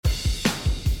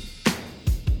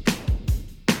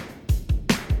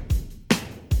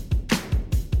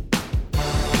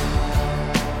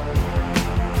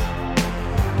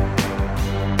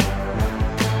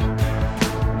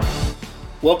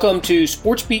Welcome to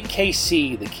SportsBeat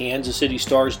KC, the Kansas City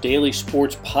Star's daily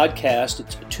sports podcast.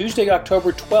 It's Tuesday,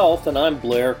 October 12th, and I'm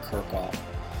Blair Kirchhoff.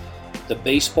 The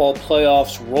baseball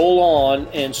playoffs roll on,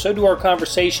 and so do our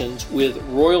conversations with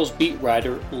Royals beat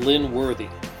writer Lynn Worthy.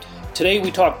 Today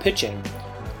we talk pitching.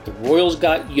 The Royals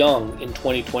got young in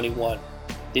 2021.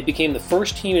 They became the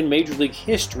first team in Major League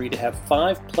history to have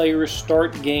 5 players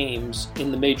start games in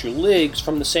the major leagues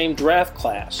from the same draft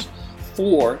class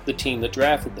for the team that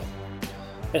drafted them.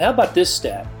 And how about this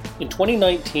stat? In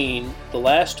 2019, the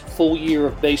last full year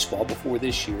of baseball before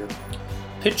this year,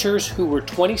 pitchers who were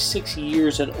 26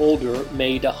 years and older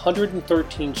made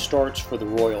 113 starts for the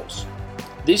Royals.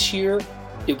 This year,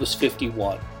 it was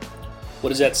 51. What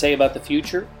does that say about the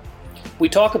future? We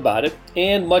talk about it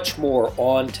and much more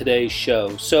on today's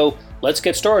show. So let's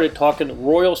get started talking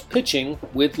Royals pitching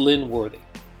with Lynn Worthy.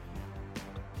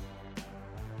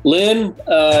 Lynn,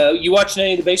 you watching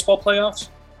any of the baseball playoffs?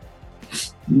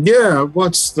 Yeah, I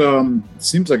watched,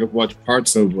 seems like I've watched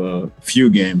parts of a few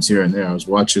games here and there. I was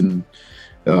watching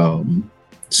some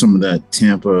of that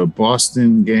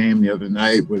Tampa-Boston game the other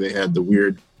night where they had the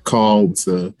weird call with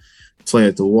the play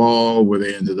at the wall where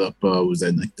they ended up, was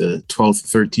that like the 12th,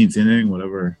 13th inning,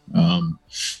 whatever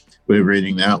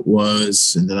inning that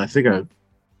was. And then I feel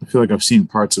like I've seen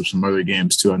parts of some other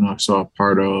games too. I know I saw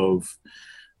part of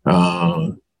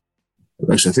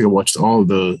actually, I think I watched all of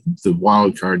the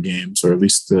wild card games, or at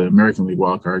least the American League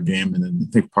wild card game, and then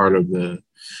I think part of the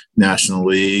National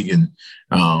League, and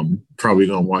probably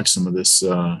going to watch some of this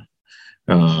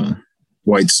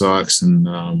White Sox and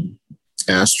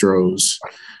Astros.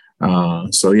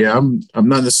 So yeah, I'm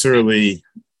not necessarily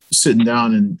sitting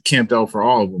down and camped out for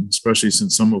all of them, especially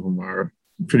since some of them are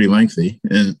pretty lengthy,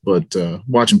 but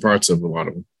watching parts of a lot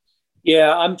of them.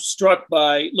 Yeah, I'm struck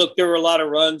by, look, there were a lot of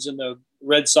runs in the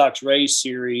Red Sox-Rays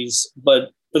series, but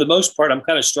for the most part, I'm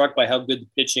kind of struck by how good the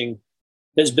pitching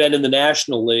has been in the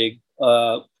National League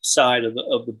side of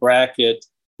the bracket.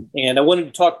 And I wanted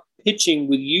to talk pitching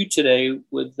with you today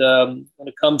with when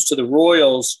it comes to the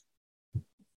Royals.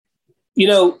 You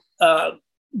know,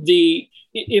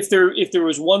 if there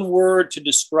was one word to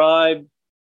describe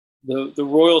the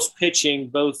Royals pitching,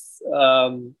 both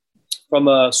from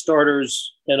a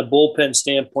starters and a bullpen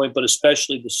standpoint, but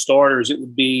especially the starters, it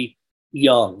would be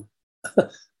young.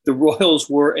 The Royals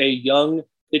were a young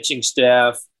pitching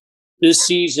staff this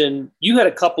season. You had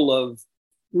a couple of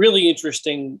really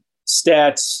interesting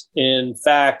stats and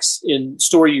facts in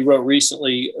story you wrote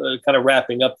recently, kind of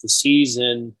wrapping up the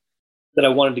season, that I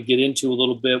wanted to get into a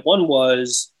little bit. One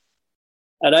was,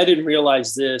 and I didn't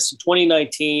realize this, in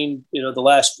 2019, the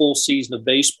last full season of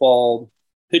baseball,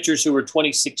 pitchers who were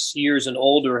 26 years and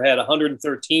older had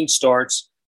 113 starts.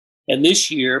 And this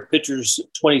year, pitchers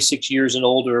 26 years and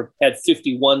older had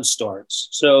 51 starts.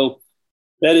 So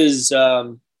that is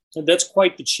that's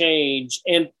quite the change,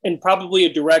 and probably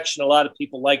a direction a lot of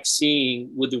people like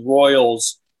seeing with the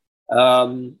Royals.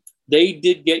 They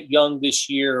did get young this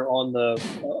year on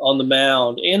the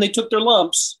mound, and they took their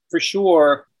lumps for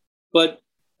sure. But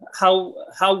how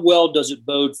well does it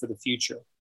bode for the future?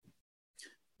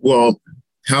 Well,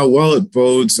 how well it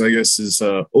bodes, I guess, is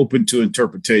open to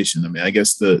interpretation. I mean, I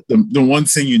guess the one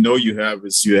thing you have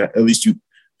is at least you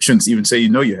shouldn't even say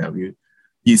you have.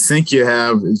 You think you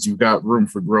have is you've got room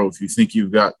for growth. You think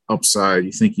you've got upside.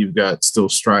 You think you've got still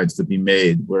strides to be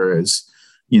made. Whereas,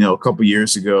 a couple of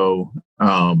years ago,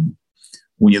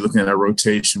 when you're looking at that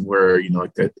rotation where,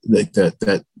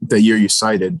 that year you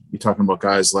cited, you're talking about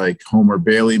guys like Homer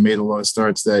Bailey made a lot of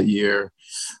starts that year.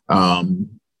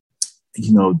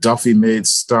 Duffy made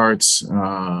starts.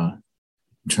 I'm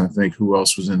trying to think who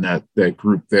else was in that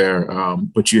group there.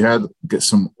 But you had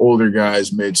some older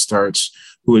guys made starts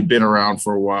who had been around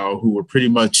for a while, who were pretty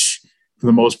much, for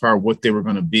the most part, what they were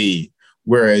going to be.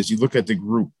 Whereas you look at the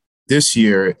group this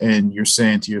year and you're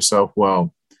saying to yourself,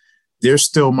 well, there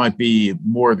still might be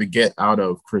more to get out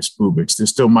of Kris Bubic. There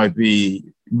still might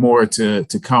be more to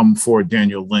come for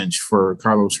Daniel Lynch, for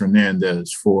Carlos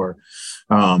Hernandez, for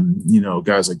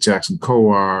guys like Jackson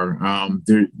Kowar.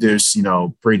 There's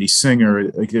Brady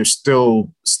Singer. Like, there's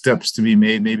still steps to be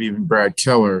made. Maybe even Brad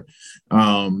Keller.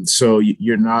 So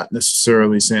you're not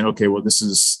necessarily saying, okay, well,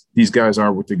 these guys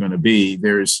are what they're going to be.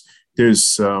 There's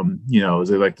as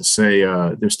they like to say,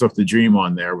 there's stuff to dream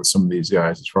on there with some of these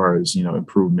guys as far as,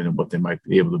 improvement and what they might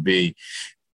be able to be.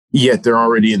 Yet they're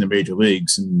already in the major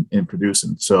leagues and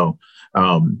producing. So,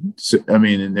 and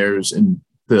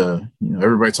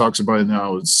everybody talks about it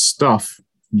now is stuff.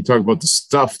 You talk about the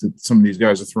stuff that some of these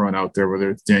guys are throwing out there, whether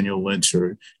it's Daniel Lynch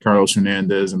or Carlos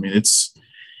Hernandez. I mean, it's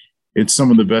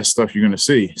some of the best stuff you're going to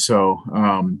see. So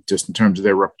just in terms of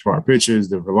their repertoire pitches,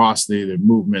 their velocity, their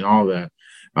movement, all that.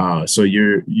 So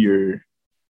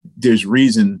there's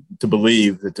reason to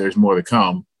believe that there's more to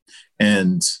come.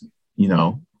 And,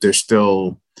 they're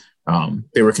still,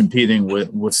 they were competing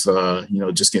with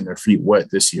just getting their feet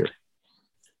wet this year.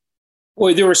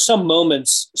 Boy, there were some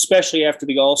moments, especially after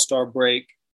the All-Star break,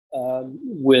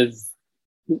 with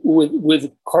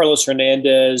Carlos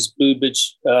Hernandez, Bubic,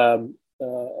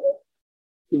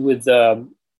 with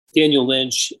Daniel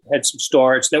Lynch had some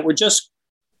starts that were just,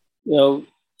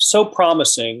 so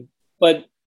promising. But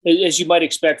as you might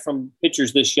expect from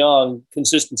pitchers this young,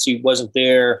 consistency wasn't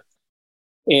there,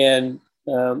 and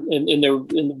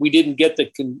we didn't get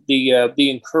the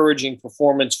encouraging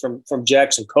performance from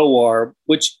Jackson Kowar,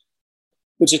 which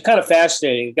is kind of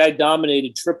fascinating. The guy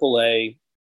dominated AAA,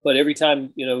 but every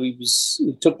time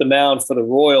he took the mound for the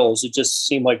Royals, it just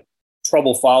seemed like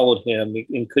trouble followed him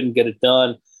and couldn't get it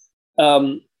done.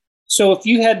 So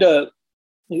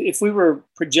if we were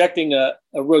projecting a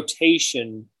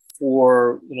rotation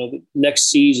for the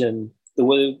next season, the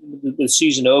way the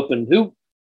season opened, who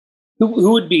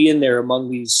would be in there among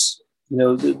these?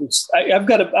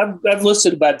 I've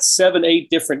listed about 7-8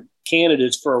 different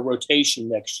candidates for a rotation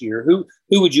next year. Who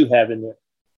would you have in there?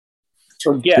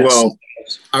 Or guess? Well,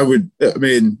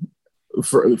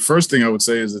 first thing I would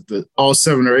say is that all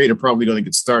 7 or 8 are probably going to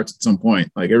get starts at some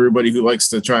point. Like everybody who likes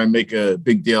to try and make a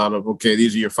big deal out of, okay,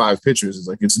 these are your 5 pitchers. It's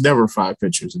like, it's never 5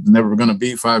 pitchers. It's never going to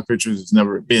be 5 pitchers. It's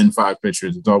never been 5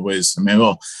 pitchers. It's always,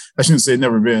 I shouldn't say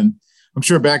never been. I'm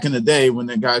sure back in the day when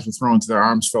the guys were throwing to their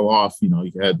arms fell off,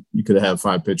 you could have had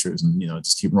 5 pitchers and,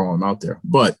 just keep rolling them out there.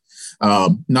 But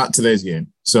not today's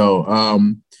game. So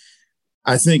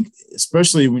I think,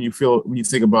 especially when you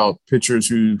think about pitchers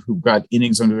who've got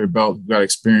innings under their belt, who've got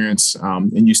experience,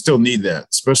 and you still need that,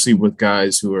 especially with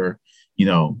guys who are,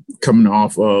 coming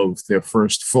off of their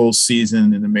first full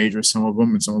season in the majors, some of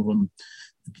them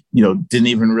didn't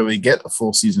even really get a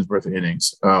full season's worth of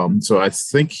innings. So I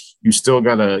think you still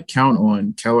got to count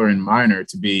on Keller and Minor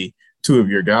to be 2 of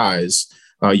your guys,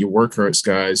 your workhorse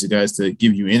guys, the guys that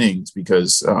give you innings,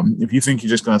 because if you think you're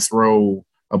just going to throw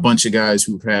a bunch of guys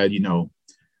who've had,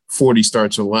 40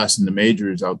 starts or less in the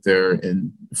majors out there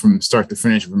and from start to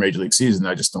finish of a major league season,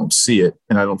 I just don't see it.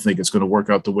 And I don't think it's going to work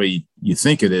out the way you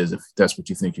think it is, if that's what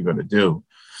you think you're going to do.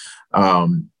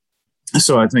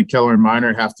 So I think Keller and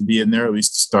Minor have to be in there at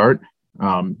least to start.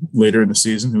 Later in the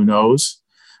season, who knows?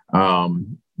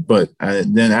 But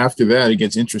then after that, it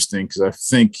gets interesting because I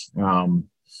think,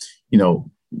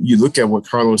 you look at what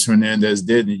Carlos Hernandez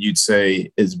did and you'd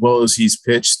say, as well as he's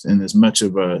pitched and as much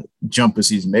of a jump as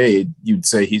he's made, you'd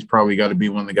say he's probably got to be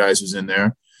one of the guys who's in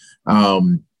there.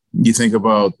 You think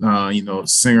about,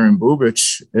 Singer and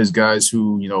Bubic as guys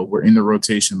who, were in the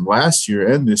rotation last year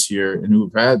and this year and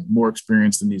who've had more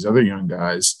experience than these other young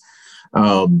guys.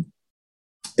 And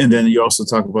then you also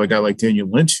talk about a guy like Daniel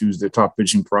Lynch, who's their top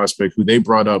pitching prospect, who they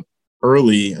brought up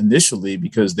early initially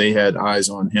because they had eyes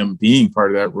on him being part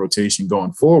of that rotation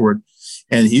going forward.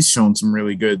 And he's shown some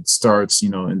really good starts,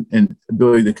 and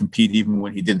ability to compete even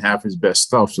when he didn't have his best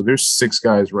stuff. So there's 6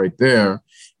 guys right there,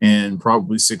 and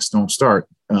probably 6 don't start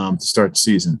to start the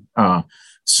season.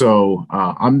 So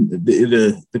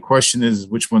the question is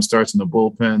which one starts in the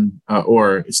bullpen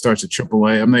or it starts at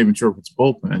AAA. I'm not even sure if it's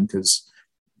bullpen because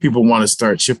people want to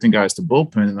start shifting guys to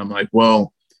bullpen. And I'm like,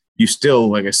 well, you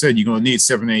still, like I said, you're going to need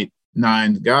 7, 8,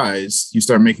 9 guys. You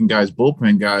start making guys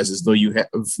bullpen guys as though you have,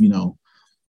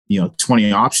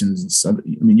 20 options.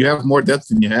 You have more depth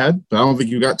than you had, but I don't think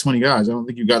you got 20 guys. I don't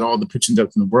think you got all the pitching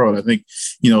depth in the world. I think,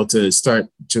 to start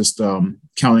just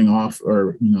counting off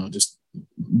or, just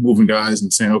moving guys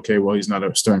and saying, okay, well, he's not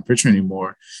a starting pitcher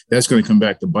anymore. That's going to come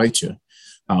back to bite you.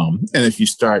 And if you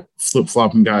start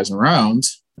flip-flopping guys around,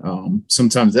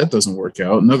 sometimes that doesn't work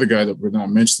out. Another guy that we're not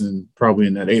mentioning probably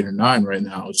in that 8 or 9 right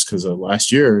now, just because of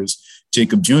last year, is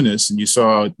Jacob Junis. And you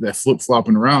saw that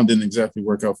flip-flopping around didn't exactly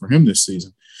work out for him this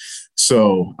season.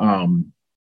 So, and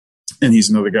he's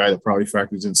another guy that probably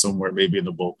factors in somewhere, maybe in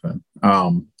the bullpen.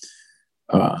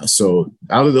 So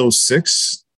out of those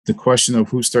 6, the question of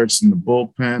who starts in the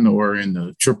bullpen or in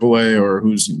the AAA or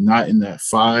who's not in that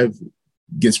 5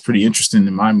 gets pretty interesting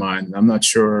in my mind. I'm not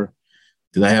sure.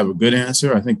 Did I have a good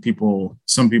answer? I think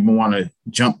some people want to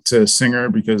jump to Singer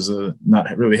because of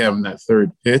not really having that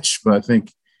third pitch. But I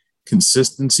think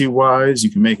consistency-wise, you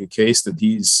can make a case that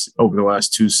he's, over the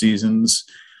last 2 seasons,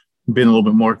 been a little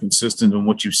bit more consistent than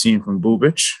what you've seen from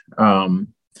Bubic.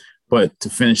 But to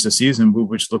finish the season,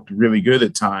 Bubic looked really good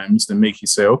at times to make you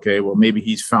say, okay, well, maybe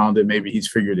he's found it. Maybe he's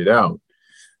figured it out.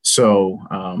 So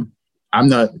I'm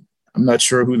not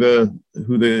sure who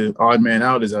the odd man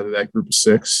out is out of that group of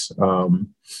 6.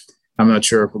 I'm not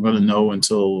sure if we're going to know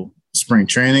until spring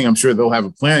training. I'm sure they'll have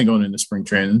a plan going into spring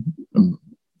training. I'm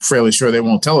fairly sure they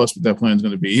won't tell us what that plan is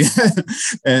going to be.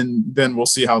 And then we'll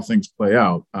see how things play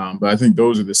out. But I think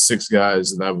those are the 6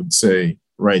 guys that I would say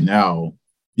right now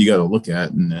you got to look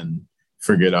at and then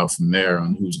figure it out from there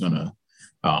on who's going to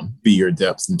be your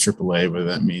depth in AAA, whether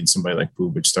that means somebody like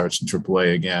Bubic starts in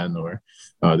AAA again or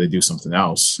they do something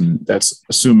else. And that's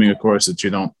assuming, of course, that you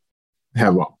don't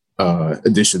have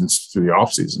additions through the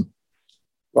offseason.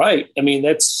 Right. I mean,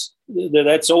 that's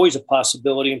always a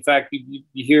possibility. In fact, you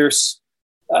hear,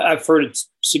 I've heard it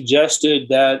suggested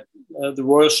that the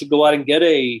Royals should go out and get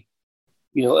a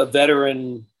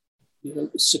veteran,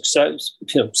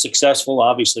 successful.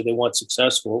 Obviously, they want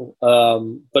successful,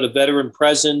 but a veteran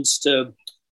presence to,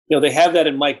 they have that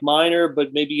in Mike Minor,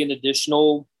 but maybe an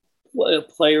additional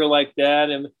player like that.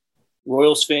 And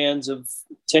Royals fans of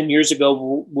 10 years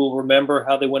ago will remember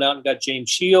how they went out and got James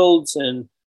Shields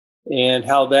and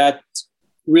how that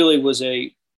really was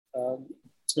a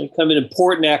kind of an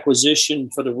important acquisition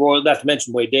for the Royals, not to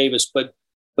mention Wade Davis, but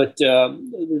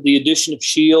the addition of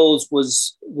Shields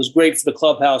was great for the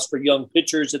clubhouse for young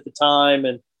pitchers at the time.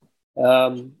 And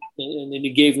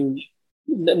he gave him,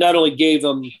 not only gave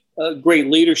him great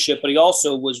leadership, but he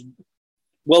also was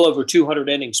well over 200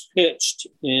 innings pitched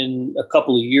in a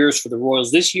couple of years for the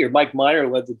Royals. This year, Mike Minor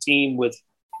led the team with,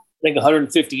 I think,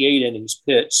 158 innings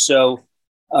pitched. So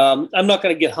I'm not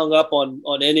going to get hung up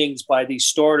on innings by these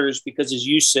starters because, as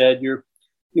you said, you're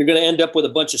going to end up with a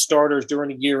bunch of starters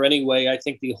during a year anyway. I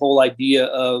think the whole idea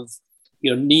of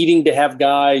needing to have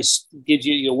guys give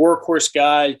you workhorse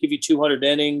guys, give you 200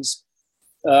 innings.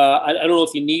 I don't know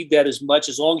if you need that as much,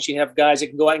 as long as you have guys that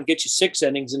can go out and get you 6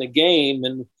 innings in a game,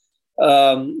 and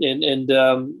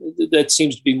that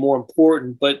seems to be more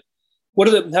important. But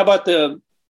how about the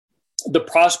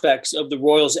prospects of the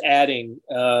Royals adding,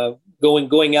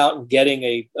 going out and getting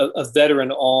a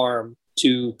veteran arm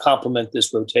to complement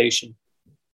this rotation?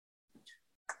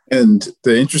 And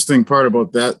the interesting part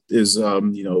about that is,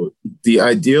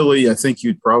 ideally, I think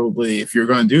you'd probably, if you're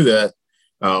going to do that,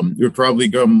 you'd probably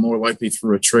go more likely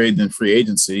through a trade than free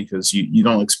agency, because you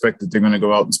don't expect that they're going to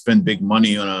go out and spend big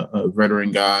money on a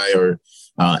veteran guy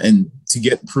and to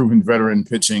get proven veteran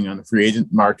pitching on the free agent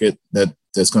market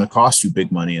that's going to cost you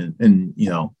big money. And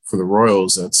for the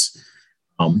Royals, that's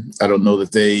I don't know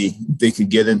that they could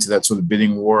get into that sort of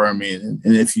bidding war. I mean,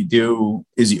 and if you do,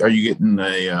 are you getting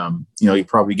you're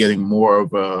probably getting more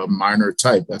of a Minor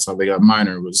type. That's how they got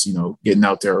Minor, was, getting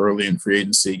out there early in free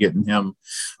agency, getting him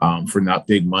for not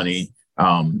big money.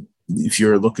 If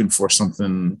you're looking for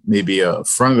something, maybe a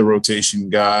front of the rotation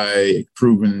guy,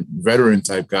 proven veteran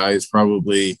type guy, is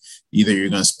probably either you're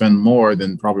going to spend more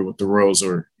than probably what the Royals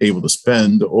are able to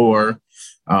spend or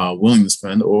willing to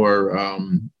spend, or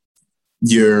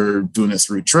you're doing it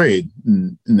through trade.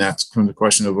 And that's kind of the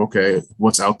question of, okay,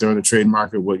 what's out there in the trade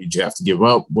market? What did you have to give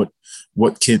up?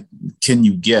 What can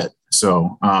you get?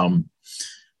 So I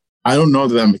don't know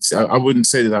that I wouldn't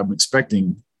say that I'm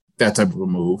expecting that type of a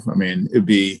move. I mean, it'd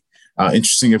be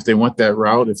interesting if they went that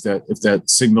route, if that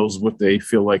signals what they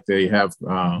feel like they have,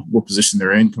 what position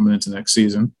they're in coming into next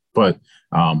season. But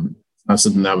not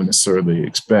something I would necessarily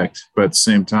expect. But at the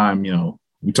same time,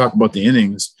 we talk about the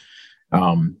innings.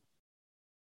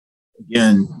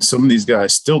 Again, some of these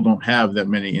guys still don't have that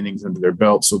many innings under their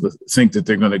belt. So to think that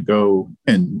they're going to go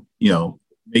and,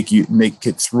 make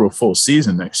it through a full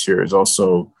season next year is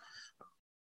also,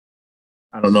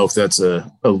 I don't know if that's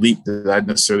a leap that I'd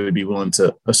necessarily be willing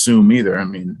to assume either. I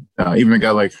mean, even a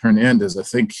guy like Hernandez, I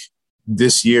think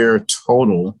this year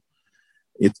total,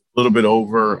 it's a little bit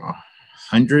over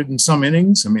 100 and some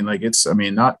innings. I mean,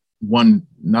 not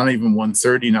even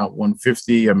 130, not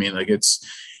 150. I mean, it's,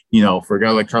 for a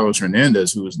guy like Carlos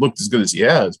Hernandez, who has looked as good as he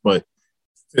has, but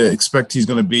to expect he's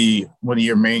going to be one of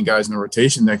your main guys in the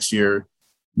rotation next year,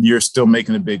 you're still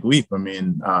making a big leap. I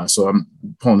mean, so I'm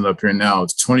pulling it up here now.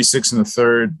 It's 26 and a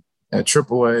third at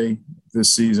AAA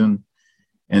this season,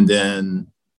 and then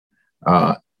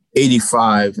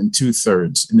 85 and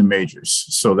 2/3 in the majors.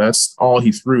 So that's all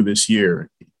he threw this year,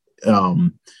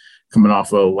 coming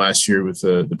off of last year with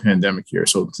the pandemic year.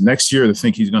 So next year, to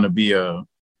think he's going to be a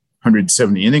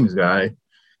 170 innings guy,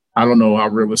 I don't know how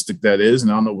realistic that is,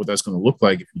 and I don't know what that's going to look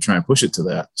like if you try and push it to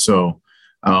that. So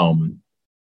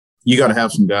you got to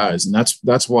have some guys, and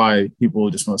that's why people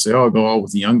just want to say, "Oh, go all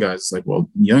with the young guys." It's like, well,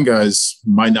 young guys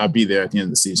might not be there at the end of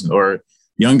the season, or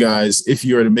young guys, if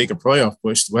you were to make a playoff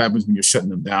push, what happens when you're shutting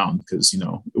them down? Because it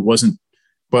wasn't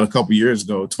but a couple years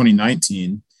ago,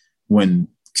 2019, when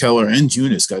Keller and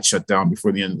Junis got shut down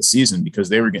before the end of the season because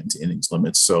they were getting to innings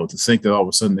limits. So to think that all of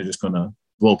a sudden they're just going to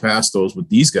blow past those with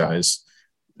these guys,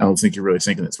 I don't think you're really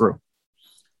thinking it through.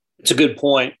 It's a good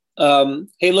point.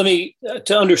 Hey, let me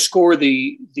to underscore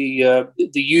the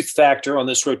youth factor on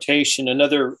this rotation.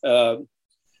 Another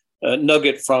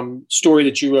nugget from story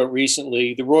that you wrote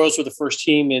recently. The Royals were the first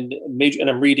team in major, and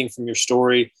I'm reading from your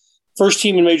story. First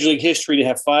team in Major League history to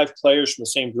have 5 players from the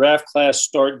same draft class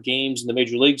start games in the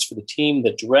major leagues for the team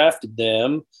that drafted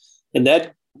them, and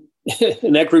that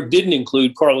group didn't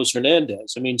include Carlos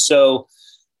Hernandez. I mean, so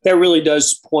that really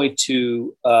does point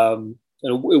to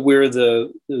where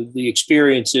the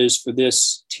experience is for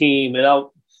this team. And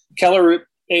Keller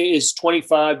is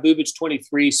 25, Bubic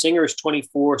 23, Singer is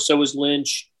 24, so is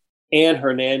Lynch and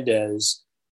Hernandez.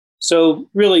 So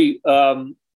really,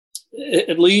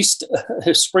 at least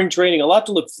spring training, a lot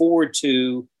to look forward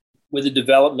to with the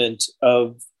development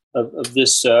of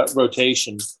this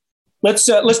rotation. Let's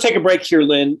take a break here,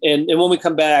 Lynn, and when we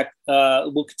come back,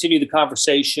 we'll continue the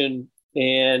conversation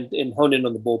and hone in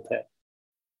on the bullpen.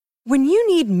 When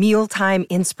you need mealtime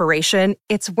inspiration,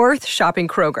 it's worth shopping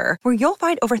Kroger, where you'll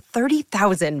find over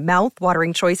 30,000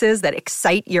 mouth-watering choices that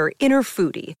excite your inner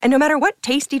foodie. And no matter what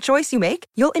tasty choice you make,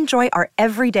 you'll enjoy our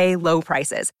everyday low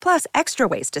prices, plus extra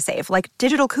ways to save, like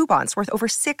digital coupons worth over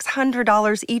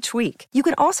 $600 each week. You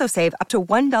can also save up to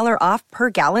 $1 off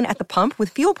per gallon at the pump with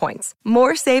fuel points.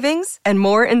 More savings and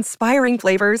more inspiring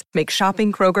flavors make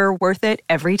shopping Kroger worth it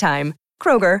every time.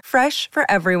 Kroger, fresh for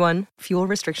everyone. Fuel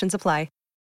restrictions apply.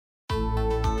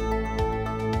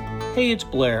 Hey, it's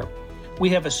Blair.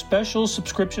 We have a special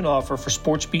subscription offer for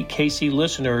SportsBeat KC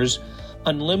listeners,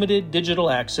 unlimited digital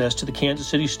access to the Kansas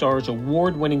City Star's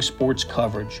award-winning sports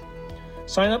coverage.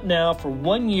 Sign up now for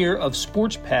 1 year of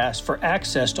Sports Pass for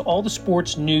access to all the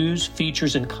sports news,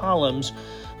 features, and columns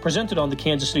presented on the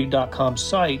kansascity.com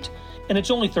site, and it's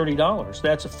only $30.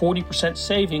 That's a 40%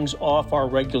 savings off our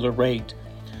regular rate.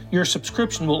 Your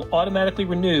subscription will automatically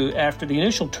renew after the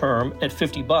initial term at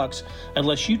 $50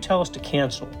 unless you tell us to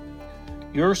cancel.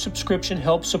 Your subscription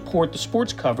helps support the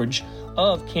sports coverage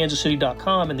of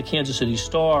kansascity.com and the Kansas City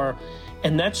Star,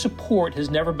 and that support has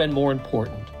never been more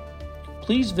important.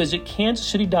 Please visit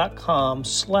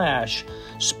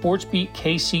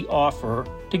kansascity.com/SportsBeatKC offer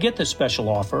to get this special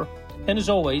offer. And as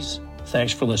always,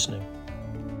 thanks for listening.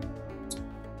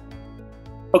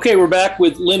 Okay, we're back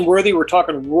with Lynn Worthy. We're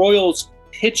talking Royals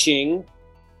pitching.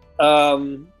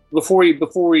 Before we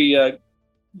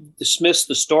dismiss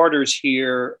the starters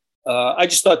here, I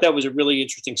just thought that was a really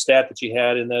interesting stat that you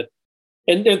had, and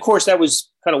of course that was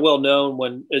kind of well known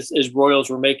when as Royals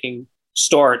were making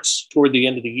starts toward the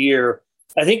end of the year.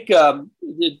 I think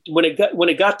when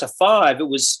it got to 5, it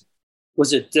was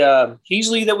it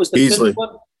Heasley that was the fifth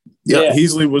one? Yeah,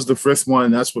 Heasley was the 5th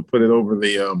one. That's what put it over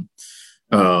the.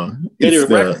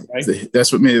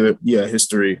 That's what made it. Yeah,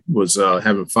 history was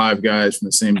having 5 guys from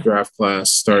the same draft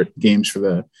class start games for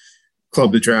the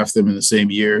club to draft them in the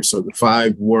same year. So the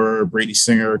 5 were Brady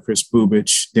Singer, Chris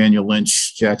Bubic, Daniel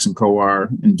Lynch, Jackson Kowar,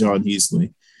 and John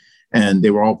Heasley. And they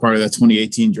were all part of that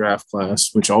 2018 draft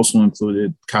class, which also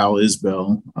included Kyle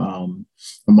Isbell,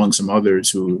 among some others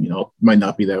who, might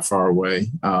not be that far away.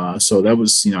 So that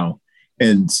was,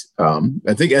 and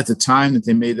I think at the time that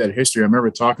they made that history, I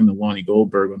remember talking to Lonnie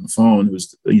Goldberg on the phone,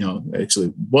 who's,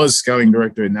 actually was scouting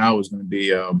director and now is going to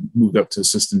be moved up to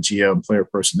assistant GM player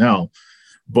personnel.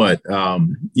 But,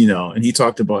 and he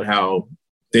talked about how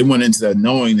they went into that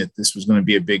knowing that this was going to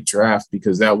be a big draft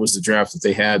because that was the draft that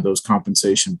they had those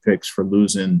compensation picks for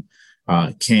losing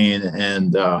Kane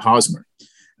and Hosmer.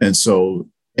 And so,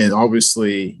 and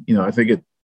obviously, I think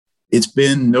it's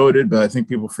been noted, but I think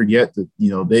people forget that,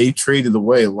 they traded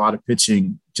away a lot of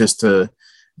pitching just to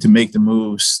make the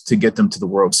moves to get them to the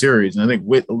World Series. And I think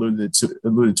Witt alluded to it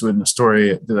in the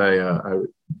story that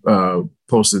I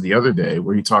posted the other day,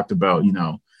 where he talked about,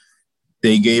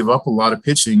 they gave up a lot of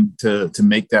pitching to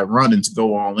make that run and to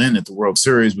go all in at the World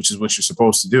Series, which is what you're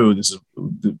supposed to do. This is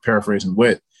paraphrasing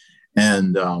Witt.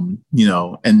 And,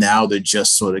 and now they're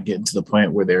just sort of getting to the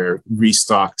point where they're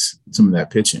restocked some of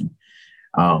that pitching.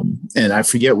 And I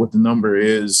forget what the number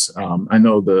is. I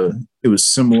know it was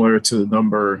similar to the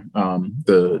number.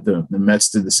 The Mets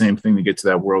did the same thing to get to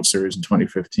that World Series in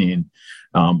 2015.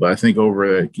 But I think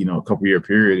over a couple year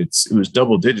period, it was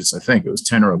double digits. I think it was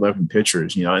 10 or 11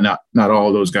 pitchers. And not all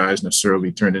of those guys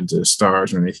necessarily turned into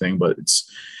stars or anything. But it's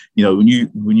when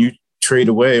you trade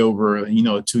away over a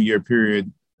 2-year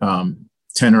period, 10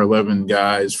 or 11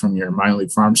 guys from your minor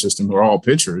league farm system who are all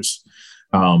pitchers.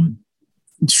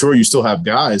 Sure, you still have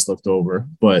guys left over,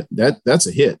 but that's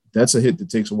a hit. That's a hit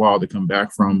that takes a while to come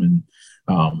back from, and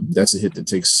that's a hit that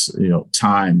takes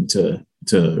time to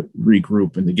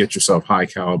regroup and to get yourself high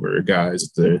caliber guys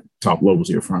at the top levels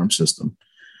of your farm system.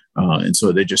 And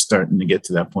so they're just starting to get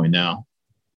to that point now.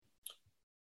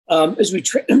 As we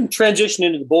transition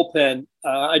into the bullpen,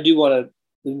 I do want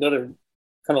to another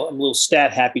kind of, I'm a little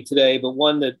stat happy today, but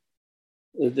one that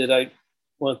I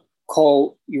want to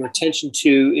call your attention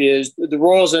to is the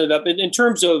Royals ended up in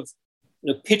terms of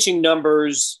pitching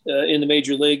numbers in the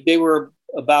major league. They were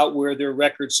about where their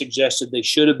record suggested they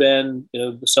should have been,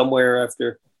 somewhere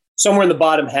in the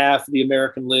bottom half of the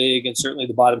American League and certainly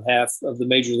the bottom half of the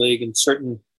major league in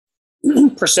certain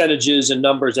percentages and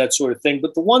numbers, that sort of thing.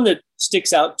 But the one that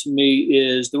sticks out to me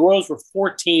is the Royals were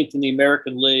 14th in the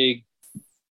American League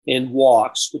in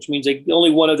walks, which means only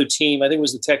one other team, I think it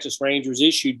was the Texas Rangers,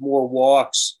 issued more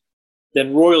walks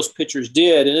than Royals pitchers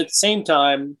did. And at the same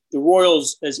time, the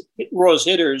Royals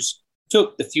hitters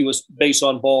took the fewest base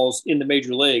on balls in the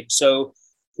major league. So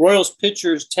Royals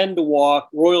pitchers tend to walk,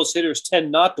 Royals hitters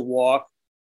tend not to walk,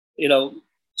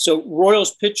 so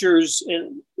Royals pitchers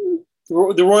and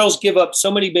the Royals give up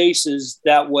so many bases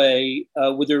that way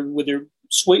with their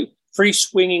free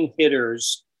swinging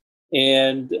hitters,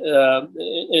 and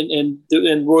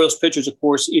Royals pitchers, of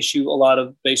course, issue a lot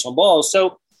of base on balls.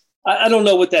 So I don't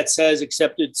know what that says,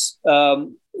 except it's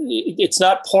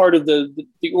not part of the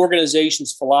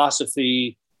organization's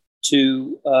philosophy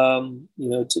to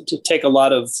take a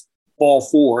lot of ball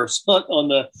fours on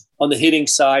the hitting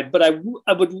side. But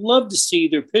I would love to see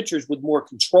their pitchers with more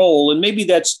control, and maybe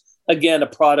that's again a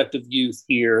product of youth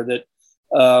here. That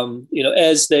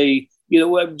as they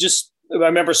I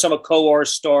remember some of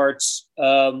Koar's starts,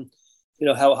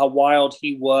 how wild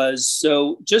he was.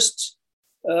 So just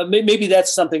maybe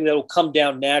that's something that will come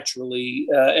down naturally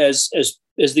as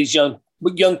these young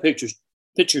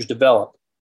pitchers develop.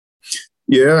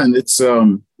 Yeah, and it's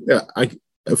from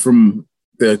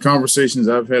the conversations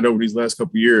I've had over these last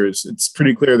couple of years, it's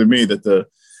pretty clear to me that the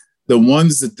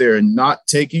ones that they're not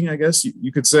taking, I guess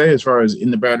you could say, as far as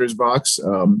in the batter's box,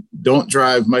 don't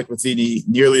drive Mike Matheny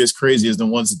nearly as crazy as the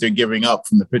ones that they're giving up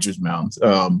from the pitcher's mound.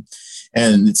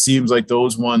 And it seems like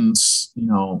those ones,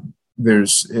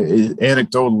 there's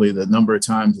anecdotally the number of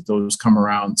times that those come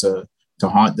around to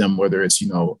haunt them, whether it's,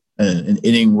 an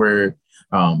inning where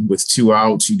with 2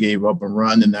 outs, you gave up a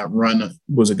run, and that run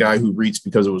was a guy who reached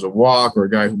because it was a walk, or a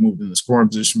guy who moved in the scoring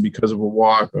position because of a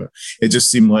walk. It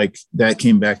just seemed like that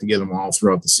came back to get them all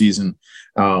throughout the season.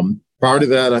 Part of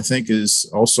that, I think, is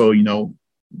also,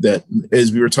 that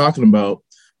as we were talking about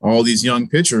all these young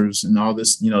pitchers and all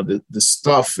this, the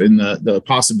stuff and the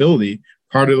possibility,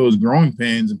 part of those growing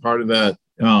pains and part of that,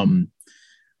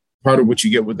 part of what you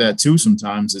get with that too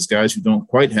sometimes is guys who don't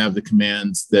quite have the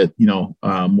commands that,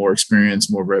 more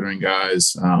experienced, more veteran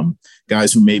guys,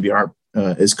 guys who maybe aren't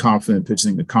as confident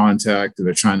pitching the contact, or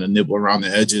they're trying to nibble around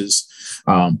the edges.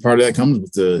 Part of that comes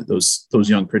with those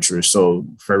young pitchers. So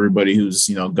for everybody who's,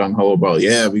 gung-ho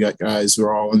about, we got guys who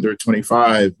are all under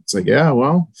 25, it's like,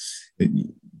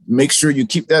 make sure you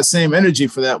keep that same energy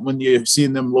for that when you're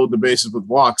seeing them load the bases with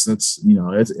walks. That's,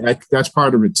 that's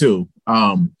part of it too.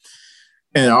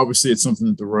 And obviously it's something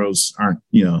that the Royals aren't,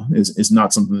 it's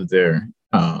not something that they're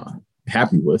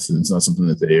happy with. And it's not something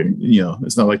that they're,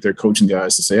 it's not like they're coaching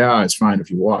guys to say, it's fine if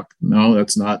you walk. No,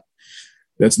 that's not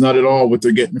at all what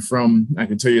they're getting from, I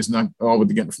can tell you it's not all what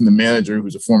they're getting from the manager,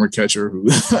 who's a former catcher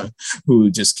who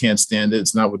just can't stand it.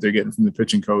 It's not what they're getting from the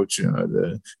pitching coach,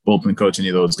 the bullpen coach, any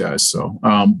of those guys. So,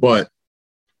 but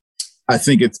I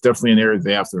think it's definitely an area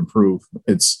they have to improve.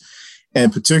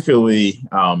 And particularly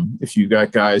if you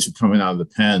got guys who are coming out of the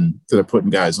pen that are putting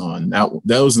guys on,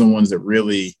 those are the ones that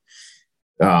really,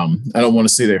 I don't want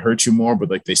to say they hurt you more, but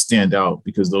like they stand out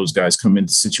because those guys come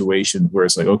into situations where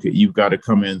it's like, okay, you've got to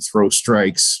come in, throw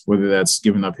strikes, whether that's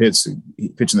giving up hits,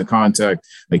 pitching the contact,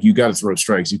 like you got to throw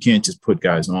strikes. You can't just put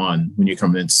guys on when you're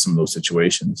coming into some of those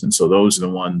situations. And so those are the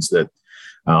ones that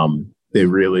they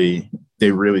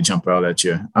really jump out at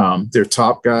you. Their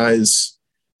top guys,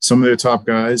 some of their top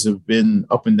guys have been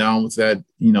up and down with that,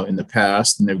 in the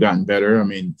past, and they've gotten better. I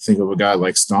mean, think of a guy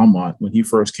like Stallmont. When he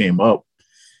first came up,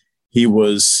 he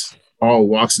was all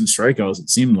walks and strikeouts, it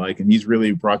seemed like, and he's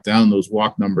really brought down those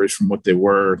walk numbers from what they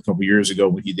were a couple years ago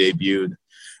when he debuted.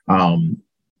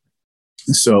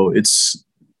 So it's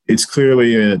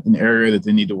clearly an area that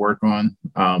they need to work on.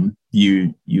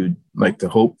 You like to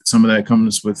hope that some of that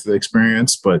comes with the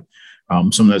experience, but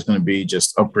some of that's going to be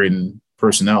just upgrading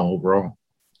personnel overall.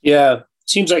 Yeah,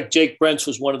 seems like Jake Brentz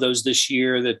was one of those this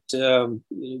year that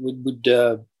would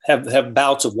have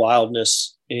bouts of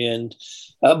wildness, and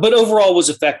but overall was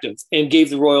effective and gave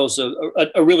the Royals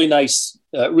a really nice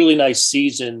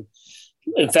season.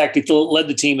 In fact, he led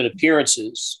the team in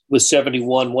appearances with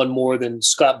 71, one more than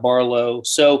Scott Barlow.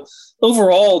 So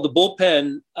overall, the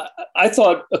bullpen I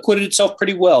thought acquitted itself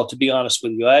pretty well, to be honest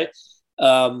with you.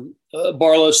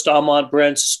 Barlow, Staumont,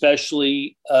 Brents,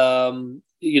 especially. And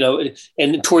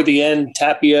toward the end,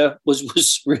 Tapia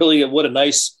was really what a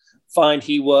nice find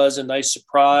he was, a nice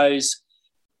surprise.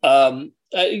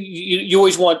 You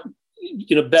always want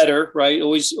better, right?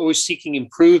 Always seeking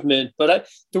improvement. But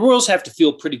the Royals have to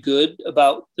feel pretty good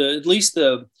about at least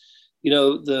the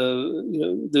 4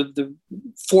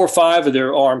 or 5 of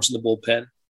their arms in the bullpen.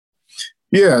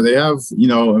 Yeah, they have,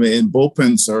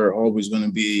 bullpens are always going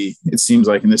to be, it seems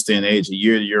like in this day and age, a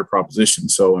year-to-year proposition.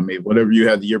 So, whatever you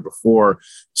had the year before,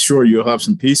 sure, you'll have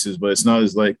some pieces, but it's not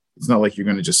like you're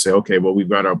going to just say, okay, well, we've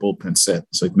got our bullpen set.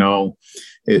 It's like, no,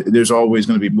 there's always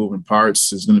going to be moving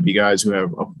parts. There's going to be guys who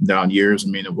have up and down years.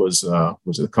 It was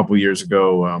a couple of years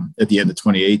ago at the end of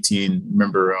 2018.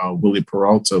 Remember, Willie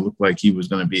Peralta looked like he was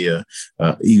going to be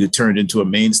he turned into a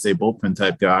mainstay bullpen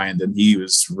type guy, and then he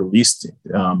was released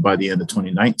by the end of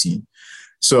 2019.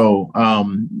 So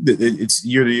it's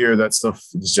year to year. That stuff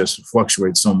just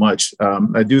fluctuates so much.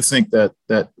 I do think that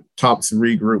top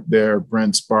 3 group there,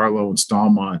 Brents, Barlow, and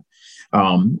Staumont,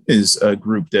 is a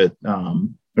group that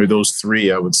or those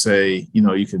 3, I would say,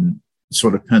 you can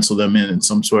sort of pencil them in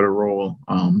some sort of role.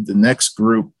 The next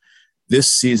group this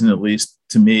season, at least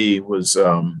to me, was,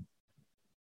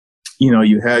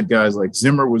 you had guys like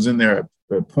Zimmer was in there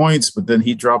at points, but then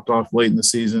he dropped off late in the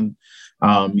season.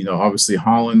 Obviously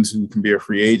Holland, who can be a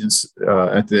free agent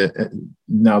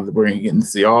now that we're getting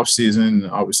into the off season,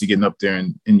 obviously getting up there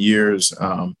in years,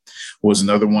 was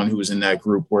another one who was in that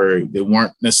group where they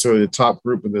weren't necessarily the top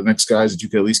group of the next guys that you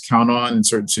could at least count on in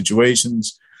certain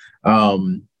situations.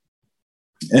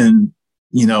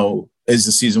 As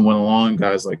the season went along,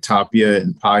 guys like Tapia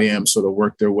and Payam sort of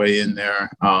worked their way in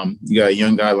there. You got a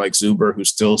young guy like Zuber who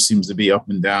still seems to be up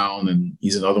and down, and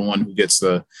he's another one who gets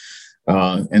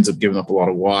ends up giving up a lot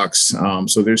of walks.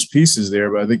 So there's pieces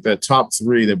there, but I think that top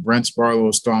 3, the Brents, Barlow,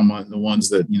 Staumont, the ones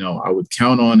that, I would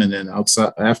count on. And then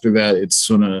outside after that, it's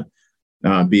going to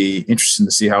be interesting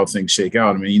to see how things shake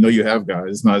out. You have guys.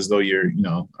 It's not as though you're,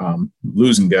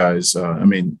 losing guys.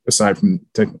 Aside from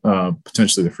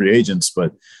potentially the free agents,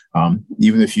 but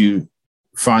even if you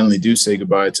finally do say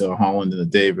goodbye to Holland and the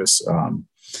Davis,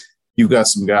 you've got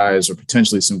some guys or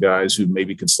potentially some guys who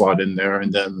maybe could slot in there.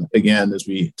 And then again, as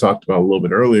we talked about a little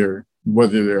bit earlier,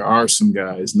 whether there are some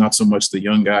guys, not so much the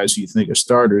young guys who you think are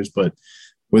starters, but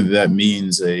whether that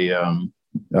means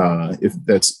if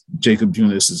that's Jacob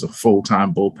Junis is a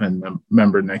full-time bullpen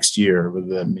member next year, whether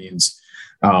that means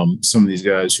some of these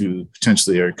guys who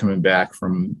potentially are coming back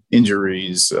from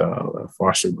injuries,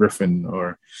 Foster Griffin,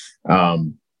 or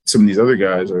some of these other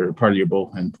guys are part of your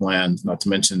bullpen plan, not to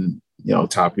mention,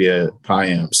 Tapia,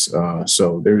 Payamps.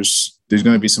 So there's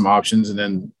going to be some options. And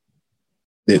then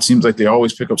it seems like they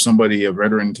always pick up somebody, a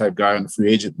veteran type guy on the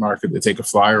free agent market that take a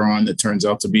flyer on that turns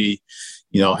out to be,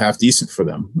 half decent for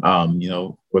them.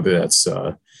 Whether that's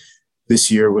this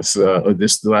year with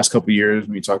the last couple of years,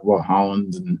 when we talk about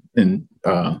Holland and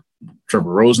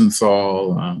Trevor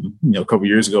Rosenthal, a couple of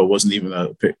years ago, it wasn't even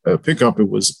a pickup. It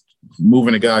was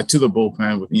moving a guy to the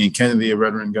bullpen with Ian Kennedy, a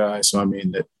veteran guy. So,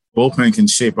 that bullpen can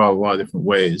shape out a lot of different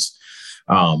ways.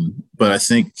 But I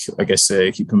think, like I say,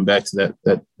 I keep coming back to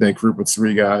that group of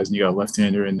 3 guys, and you got a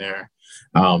left-hander in there.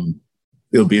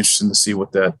 It'll be interesting to see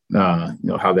what that,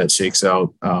 how that shakes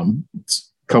out. A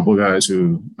couple of guys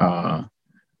who, I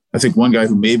think one guy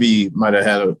who maybe might have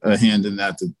had a hand in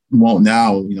that won't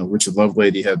now, Richard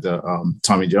Lovelady had the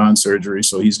Tommy John surgery,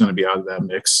 so he's going to be out of that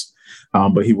mix.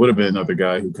 But he would have been another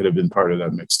guy who could have been part of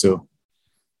that mix too.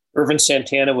 Irvin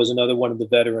Santana was another one of the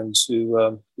veterans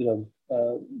who,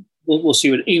 we'll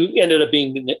see what he ended up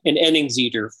being an innings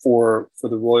eater for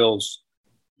the Royals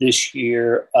this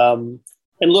year. And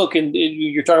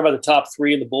you're talking about the top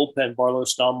 3 in the bullpen, Barlow,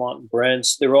 Staumont, and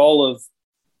Brents. They're all of,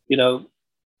 none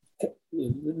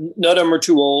of them are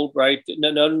too old, right?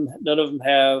 None of them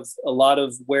have a lot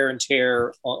of wear and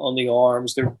tear on the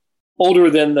arms. They're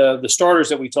older than the starters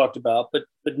that we talked about, but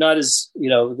not as,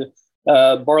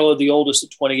 Barlow, the oldest at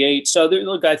 28.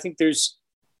 So I think there's,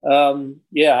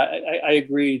 I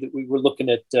agree that we were looking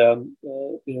at, at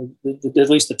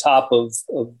least the top of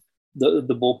the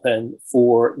bullpen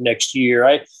for next year.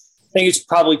 I think it's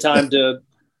probably time to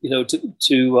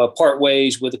part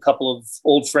ways with a couple of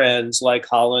old friends like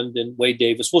Holland and Wade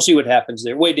Davis. We'll see what happens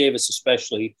there. Wade Davis,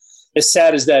 especially, as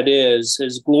sad as that is,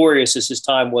 as glorious as his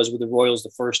time was with the Royals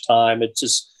the first time, it's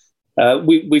just,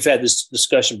 we've had this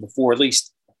discussion before, at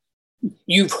least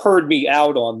you've heard me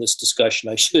out on this discussion,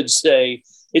 I should say.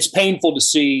 It's painful to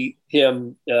see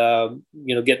him,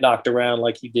 get knocked around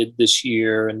like he did this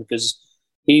year. And because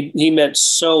he meant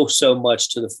so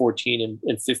much to the 14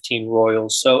 and 15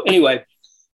 Royals. So anyway,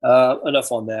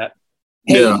 enough on that.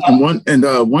 Hey, Yeah, and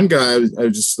one guy I was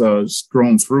just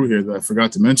scrolling through here that I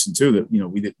forgot to mention too, that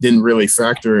we didn't really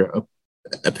factor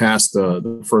past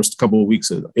the first couple of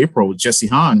weeks of April. Jesse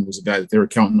Hahn was a guy that they were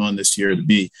counting on this year to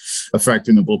be a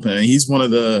factor in the bullpen. And he's one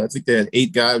of I think they had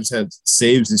 8 guys had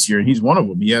saves this year, and he's one of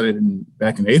them. He had it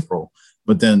back in April,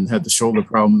 but then had the shoulder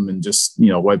problem and just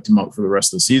wiped him out for the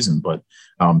rest of the season. But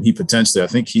he potentially, I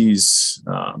think he's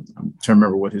I'm trying to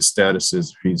remember what his status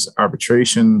is. He's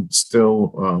arbitration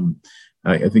still.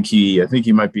 I think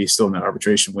he might be still in the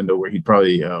arbitration window where he'd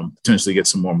probably potentially get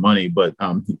some more money, but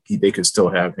they could still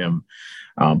have him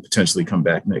potentially come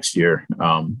back next year.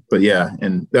 But yeah,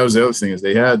 and that was the other thing is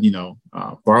they had,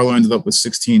 Barlow ended up with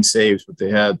 16 saves, but they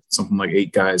had something like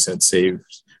 8 guys had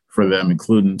saves for them,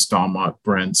 including Stallmont,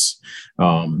 Brents.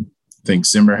 I think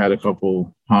Zimmer had a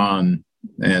couple, Hahn,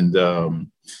 and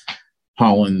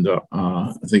Holland.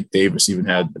 I think Davis even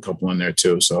had a couple in there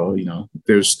too. So,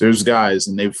 there's guys,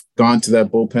 and they've gone to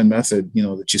that bullpen method,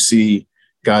 that you see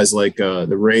guys like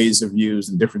the Rays have used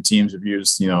and different teams have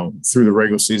used, through the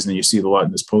regular season. And you see it a lot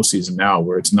in this postseason now,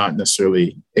 where it's not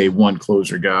necessarily a one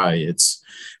closer guy. It's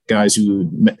guys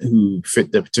who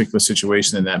fit the particular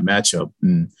situation in that matchup,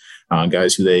 and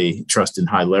guys who they trust in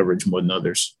high leverage more than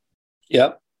others.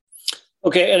 Yeah.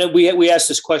 Okay, and we asked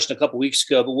this question a couple weeks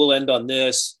ago, but we'll end on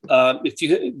this. If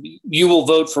you will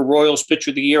vote for Royals Pitcher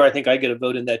of the Year, I think I get a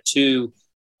vote in that too.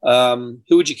 Who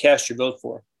would you cast your vote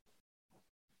for?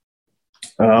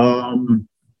 Trying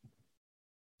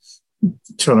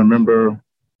to remember.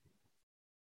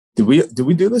 Did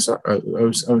we do this? I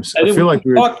feel like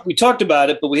we talked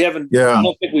about it, but we haven't. Yeah. I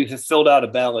don't think we've filled out a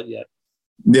ballot yet.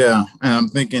 Yeah, and I'm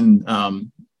thinking. I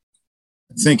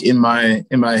think in my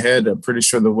head, I'm pretty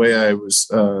sure the way I was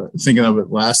thinking of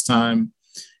it last time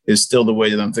is still the way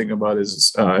that I'm thinking about it.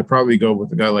 Is I probably go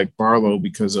with a guy like Barlow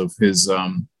because of his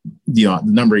the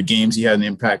number of games he had an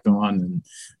impact on,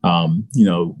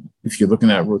 and if you're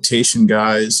looking at rotation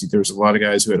guys, there's a lot of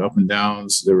guys who had up and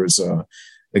downs. There was a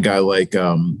guy like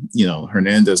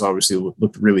Hernandez obviously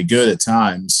looked really good at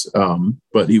times,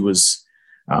 but he was.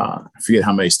 I forget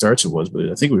how many starts it was, but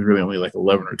I think it was really only like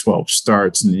 11 or 12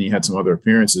 starts. And then he had some other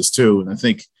appearances too. And I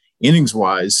think innings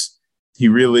wise,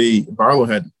 Barlow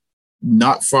had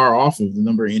not far off of the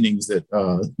number of innings that,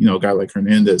 a guy like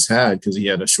Hernandez had, because he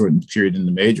had a shortened period in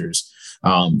the majors.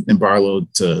 And Barlow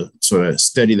to sort of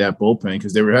steady that bullpen,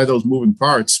 because they had those moving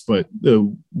parts, but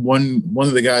the one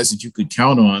of the guys that you could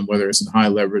count on, whether it's in high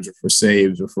leverage or for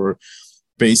saves or for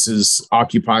bases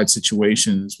occupied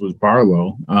situations, was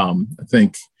Barlow. I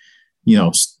think,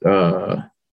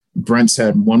 Brent's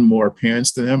had one more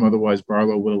appearance than him. Otherwise,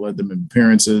 Barlow would have led them in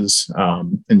appearances.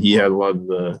 And he had a lot of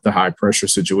the high pressure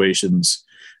situations.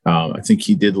 I think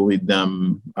he did lead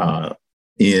them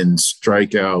in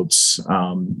strikeouts.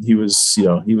 He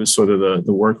was sort of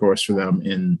the workhorse for them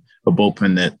in a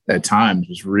bullpen that at times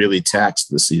was really taxed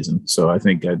this season. So I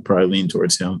think I'd probably lean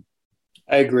towards him.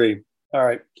 I agree. All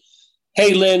right.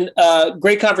 Hey, Lynn,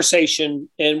 great conversation,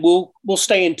 and we'll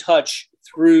stay in touch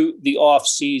through the off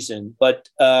season, but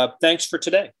thanks for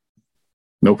today.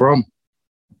 No problem.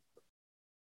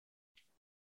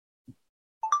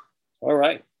 All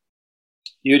right.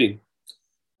 Beauty.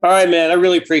 All right, man. I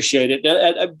really appreciate it.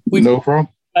 No problem.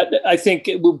 I think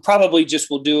we'll probably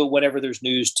will do it whenever there's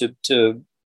news to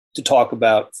talk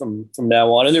about from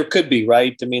now on. And there could be,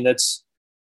 right? I mean, that's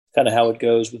kind of how it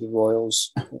goes with the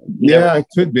Royals. Yeah, it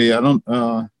could be. I'm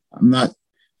not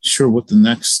sure what the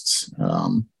next,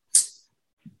 I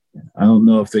don't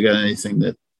know if they got anything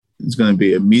that is going to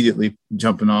be immediately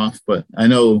jumping off, but I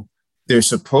know they're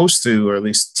supposed to, or at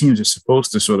least teams are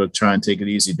supposed to sort of try and take it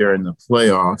easy during the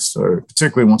playoffs, or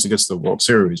particularly once it gets to the World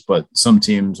Series, but some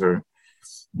teams are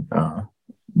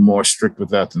more strict with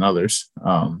that than others.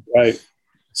 Right.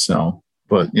 So,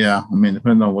 but yeah, I mean,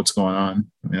 depending on what's going on,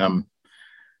 I mean, I'm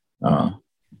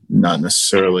not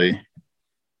necessarily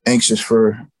anxious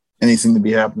for anything to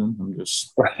be happening. I'm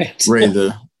just ready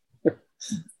to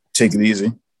take it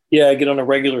easy. Yeah, get on a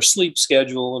regular sleep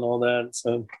schedule and all that.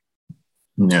 So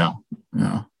yeah.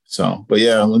 So, but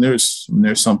yeah, when there's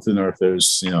something, or if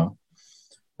there's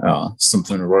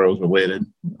something Royals related,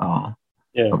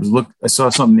 yeah. I saw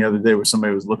something the other day where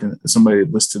somebody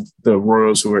listed the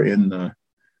Royals who are in the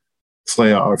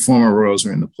playoff, or former Royals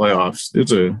are in the playoffs.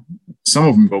 Some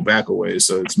of them go back a ways,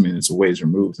 so it's a ways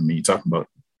removed. I mean, you're talking about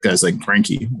guys like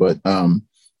Greinke, but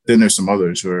then there's some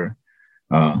others who are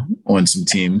on some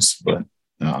teams, but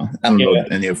I don't know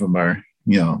if any of them are,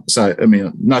 so I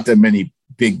mean, not that many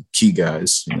big key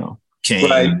guys, Kane,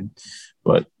 right.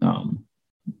 But some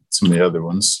of the other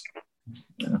ones.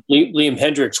 Yeah. Liam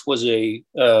Hendriks was a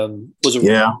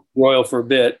Royal for a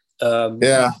bit.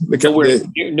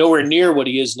 Nowhere near what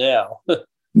he is now.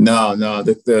 No.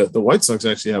 The White Sox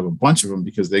actually have a bunch of them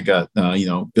because they got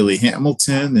Billy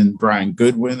Hamilton and Brian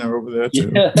Goodwin are over there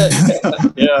too.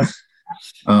 Yeah.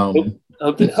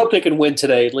 Hope they can win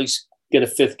today. At least get a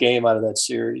fifth game out of that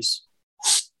series.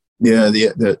 Yeah.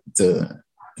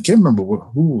 I can't remember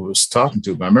who was talking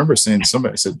to, but I remember saying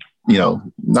somebody said,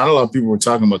 not a lot of people were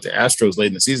talking about the Astros late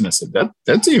in the season. I said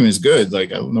that team is good.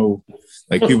 Like I don't know,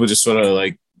 like people just sort of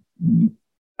like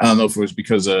I don't know if it was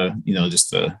because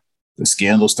just the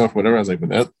scandal stuff, whatever. I was like,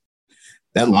 but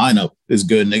that lineup is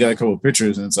good, and they got a couple of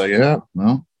pitchers, and it's like, yeah,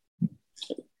 well,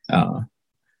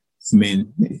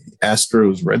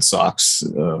 Astros, Red Sox,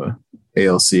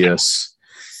 ALCS.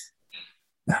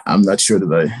 I'm not sure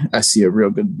that I see a real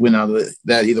good win out of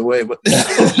that either way, but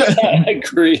I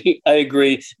agree.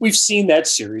 We've seen that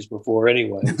series before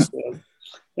anyway.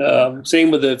 So. Same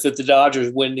with if the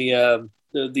Dodgers win the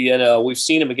NL. We've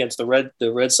seen them against the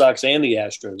Red Sox and the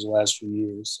Astros the last few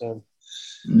years. So.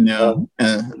 Yeah,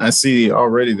 and I see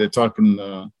already they're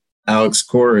talking Alex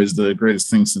Cora is the greatest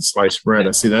thing since sliced bread.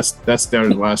 I see that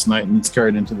started last night and it's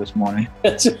carried into this morning.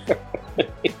 That's right.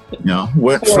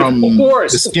 Went from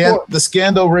the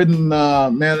scandal-ridden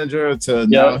manager to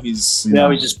now he's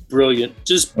just brilliant.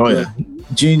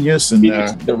 Genius, and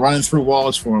they're running through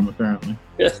walls for him apparently.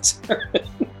 That's right.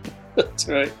 That's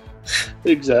right.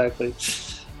 Exactly.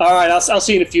 All right, I'll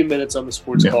see you in a few minutes on the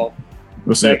sports call.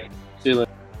 We'll see. See you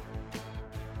later.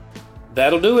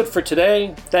 That'll do it for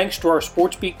today. Thanks to our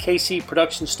SportsBeat KC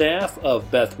production staff of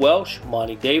Beth Welsh,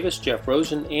 Monty Davis, Jeff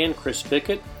Rosen, and Chris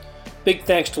Pickett. Big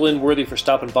thanks to Lynn Worthy for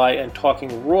stopping by and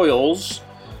talking Royals.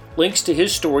 Links to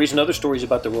his stories and other stories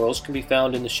about the Royals can be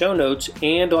found in the show notes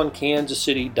and on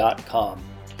kansascity.com.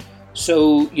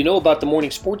 So, you know about the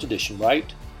morning sports edition,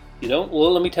 right? You don't?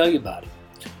 Well, let me tell you about it.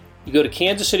 You go to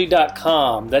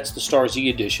kansascity.com, that's the Star Z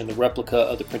edition, the replica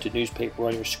of the printed newspaper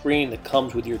on your screen that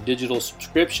comes with your digital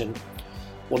subscription.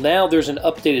 Well, now there's an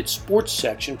updated sports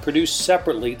section produced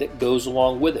separately that goes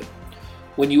along with it.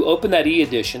 When you open that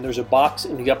e-edition, there's a box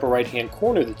in the upper right-hand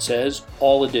corner that says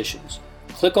All Editions.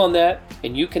 Click on that,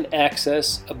 and you can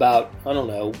access about,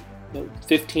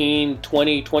 15,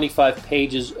 20, 25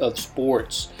 pages of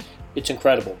sports. It's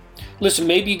incredible. Listen,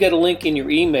 maybe you get a link in your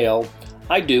email.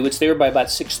 I do. It's there by about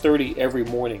 6:30 every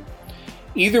morning.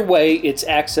 Either way, it's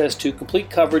access to complete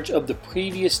coverage of the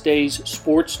previous day's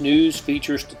sports news,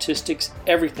 features, statistics,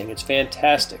 everything. It's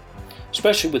fantastic,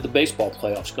 especially with the baseball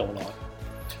playoffs going on.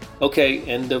 Okay,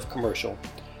 end of commercial.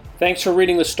 Thanks for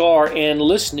reading the Star and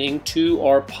listening to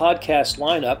our podcast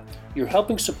lineup. You're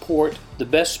helping support the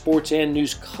best sports and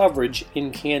news coverage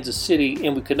in Kansas City,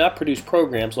 and we could not produce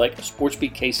programs like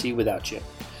SportsBeat KC without you.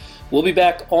 We'll be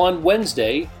back on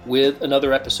Wednesday with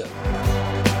another episode.